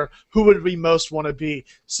character, who would we most want to be?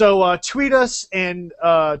 So tweet us and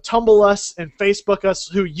tumble us and Facebook us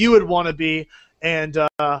who you would want to be and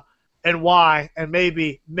why, and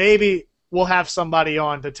maybe we'll have somebody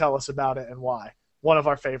on to tell us about it and why. One of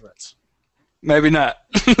our favorites. Maybe not.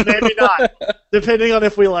 Maybe not. Depending on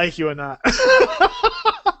if we like you or not.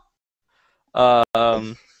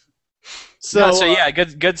 So yeah,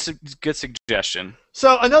 good suggestion.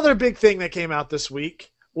 So another big thing that came out this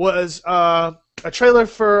week was a trailer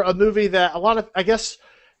for a movie that I guess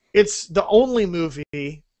it's the only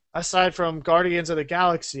movie aside from Guardians of the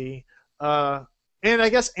Galaxy, and I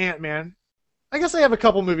guess Antman. I guess they have a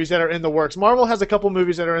couple movies that are in the works. Marvel has a couple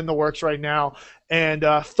movies that are in the works right now, and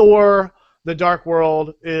Thor: The Dark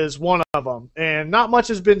World is one of them. And not much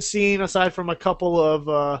has been seen aside from a couple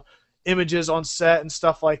of images on set and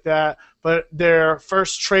stuff like that. But their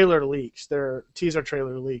first trailer leaked, their teaser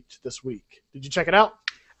trailer leaked this week. Did you check it out?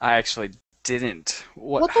 I actually didn't.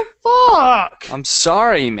 What the fuck? I'm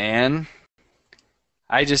sorry, man.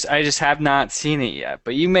 I just have not seen it yet.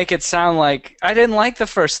 But you make it sound like I didn't like the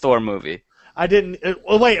first Thor movie. I didn't.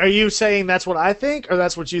 Wait, are you saying that's what I think, or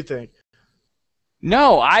that's what you think?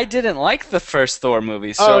 No, I didn't like the first Thor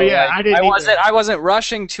movie. So I didn't. I wasn't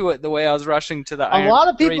rushing to it the way I was rushing to the Iron Man. A lot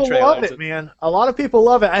of people love it, man. A lot of people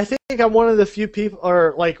love it. I think I'm one of the few people,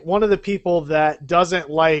 or like one of the people that doesn't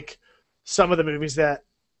like some of the movies that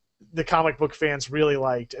the comic book fans really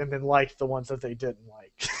liked, and then liked the ones that they didn't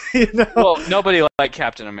like. You know? Well, nobody liked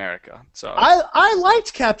Captain America, so I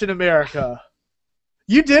liked Captain America.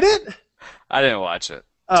 You didn't? I didn't watch it.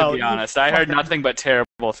 To be honest, I heard nothing but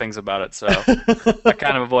terrible terrible things about it, so I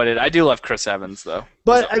kind of avoided it. I do love Chris Evans, though.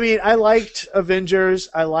 But I mean, I liked Avengers.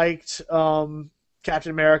 I liked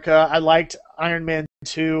Captain America. I liked Iron Man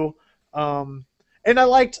 2. And I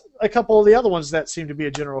liked a couple of the other ones that seemed to be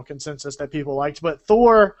a general consensus that people liked. But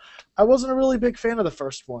Thor, I wasn't a really big fan of the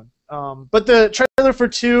first one. But the trailer for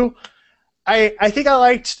 2, I think I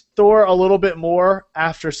liked Thor a little bit more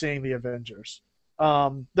after seeing the Avengers.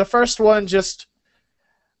 The first one just...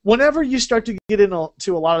 Whenever you start to get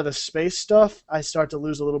into a lot of the space stuff, I start to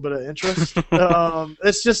lose a little bit of interest.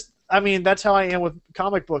 It's just, I mean, that's how I am with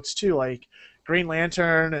comic books too, like Green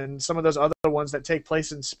Lantern and some of those other ones that take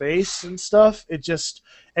place in space and stuff. It just,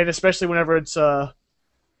 and especially whenever it's,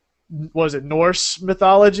 was it Norse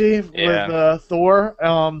mythology with Thor?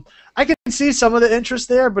 I can see some of the interest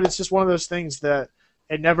there, but it's just one of those things that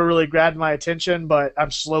it never really grabbed my attention, but I'm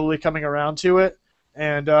slowly coming around to it.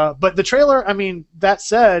 And but the trailer, I mean, that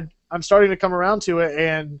said, I'm starting to come around to it,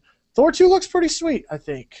 and Thor 2 looks pretty sweet, I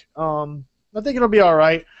think. I think it'll be all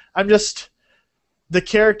right. I'm just... The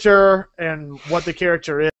character and what the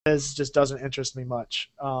character is just doesn't interest me much.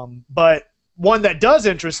 But one that does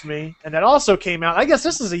interest me, and that also came out, I guess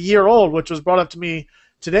this is a year old, which was brought up to me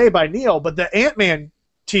today by Neil, but the Antman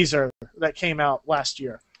teaser that came out last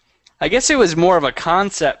year. I guess it was more of a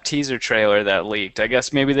concept teaser trailer that leaked. I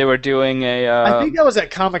guess maybe they were doing a... I think that was at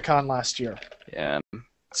Comic-Con last year. Yeah.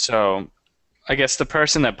 So I guess the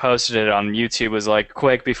person that posted it on YouTube was like,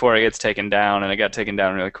 quick before it gets taken down, and it got taken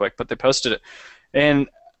down really quick. But they posted it. And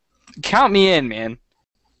count me in, man,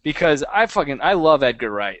 because I love Edgar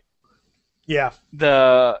Wright. Yeah.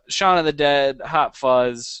 The Shaun of the Dead, Hot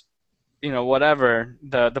Fuzz, whatever,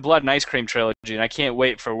 the Blood and Ice Cream trilogy, and I can't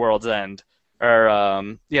wait for World's End.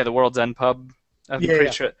 Or, the World's End pub.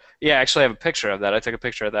 Sure. Yeah, actually I have a picture of that. I took a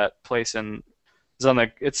picture of that place, and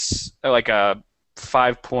it's like a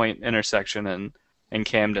 5-point intersection in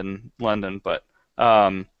Camden, London. But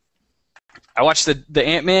I watched the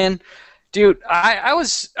Ant-Man. Dude, I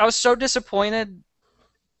was so disappointed.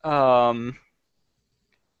 I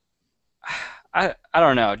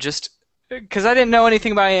don't know, just because I didn't know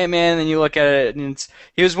anything about Ant-Man, and you look at it, and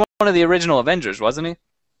he was one of the original Avengers, wasn't he?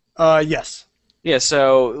 Yes. Yeah,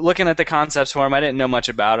 so looking at the concepts for him, I didn't know much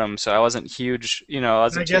about him, so I wasn't huge, I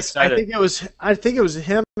wasn't too excited. I think it was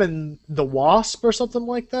him and the Wasp or something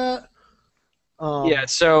like that. Yeah,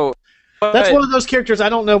 so that's one of those characters I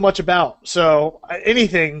don't know much about. So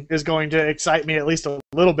anything is going to excite me at least a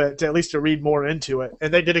little bit, to read more into it.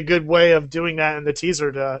 And they did a good way of doing that in the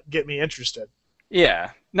teaser to get me interested. Yeah,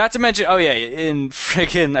 not to mention, in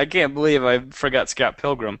freaking, I can't believe I forgot Scott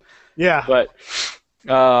Pilgrim. Yeah, but.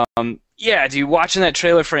 Yeah, dude, watching that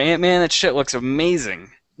trailer for Ant-Man, that shit looks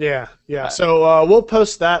amazing. Yeah. So we'll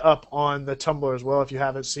post that up on the Tumblr as well if you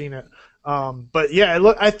haven't seen it. But yeah,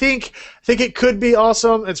 I think it could be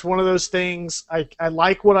awesome. It's one of those things. I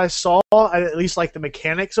like what I saw. I at least like the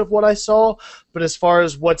mechanics of what I saw. But as far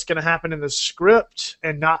as what's going to happen in the script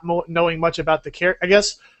and not knowing much about the character, I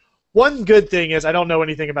guess one good thing is I don't know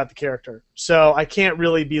anything about the character, so I can't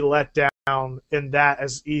really be let down in that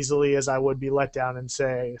as easily as I would be let down in,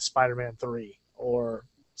 say, Spider-Man 3 or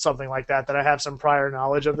something like that I have some prior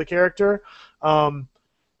knowledge of the character.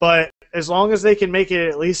 But as long as they can make it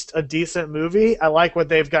at least a decent movie, I like what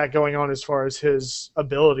they've got going on as far as his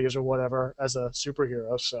abilities or whatever as a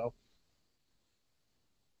superhero. So,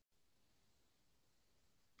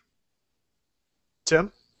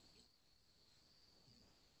 Tim?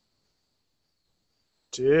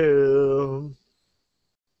 Tim?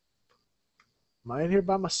 Am I in here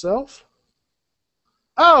by myself?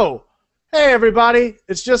 Oh! Hey, everybody.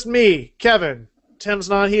 It's just me, Kevin. Tim's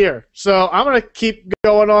not here. So I'm going to keep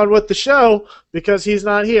going on with the show because he's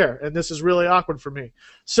not here, and this is really awkward for me.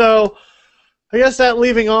 So I guess that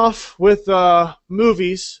leaving off with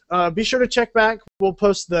movies, be sure to check back. We'll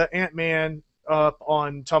post the Ant-Man up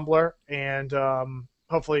on Tumblr and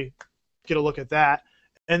hopefully get a look at that.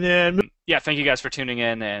 And then... Yeah, thank you guys for tuning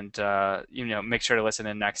in, and make sure to listen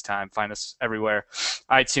in next time. Find us everywhere.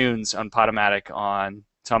 iTunes, on Podomatic, on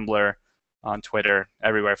Tumblr, on Twitter,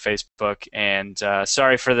 everywhere, Facebook. And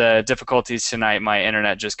sorry for the difficulties tonight. My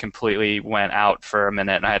internet just completely went out for a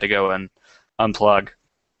minute, and I had to go and unplug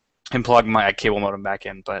and plug my cable modem back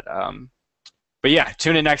in. But yeah,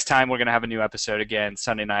 tune in next time. We're going to have a new episode again,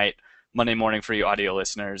 Sunday night, Monday morning for you audio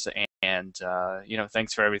listeners. And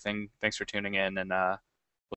thanks for everything. Thanks for tuning in, and